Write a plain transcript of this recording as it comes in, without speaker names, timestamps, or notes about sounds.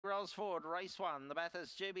Rosford, race 1, the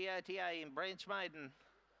Bathurst GBOTA in Branch Maiden.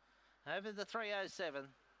 Over the 307.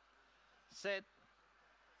 Set.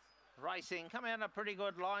 Racing, come out in a pretty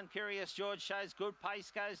good line. Curious George shows good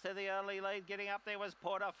pace, goes to the early lead. Getting up there was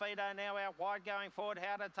Portofino, now out wide going forward.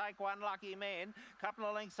 How to Take, One Lucky Man. Couple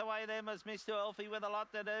of lengths away then was Mr. Elfie with a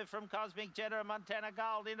lot to do from Cosmic Jetta and Montana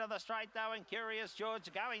Gold. Into the straight though, and Curious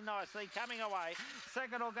George going nicely, coming away.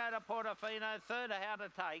 Second will go to Portofino, third How to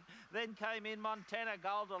Take. Then came in Montana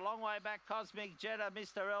Gold, a long way back Cosmic Jetta,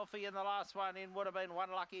 Mr. Elfie, and the last one in would have been One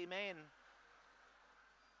Lucky Man.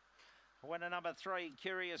 Winner number 3,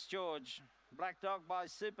 Curious George. Black Dog by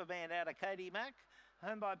Superman out of Katie Mack.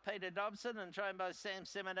 Owned by Peter Dobson and trained by Sam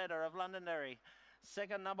Simonetta of Londonderry.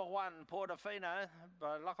 Second, number 1, Portofino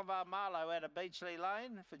by Lochinvar Marlowe out of Beachley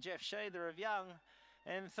Lane for Jeff Sheether of Young.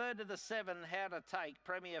 And third of the 7, How to Take,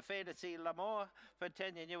 Premier Fantasy L'Amour for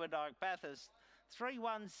Tanya Newendike Bathurst.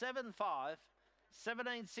 3175,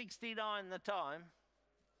 1769 the time.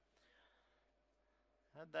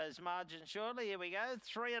 Had those margins shortly. Here we go.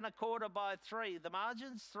 3 1/4 by 3. The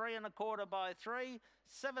margins 3 1/4 by 3.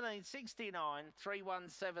 1769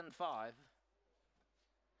 3175.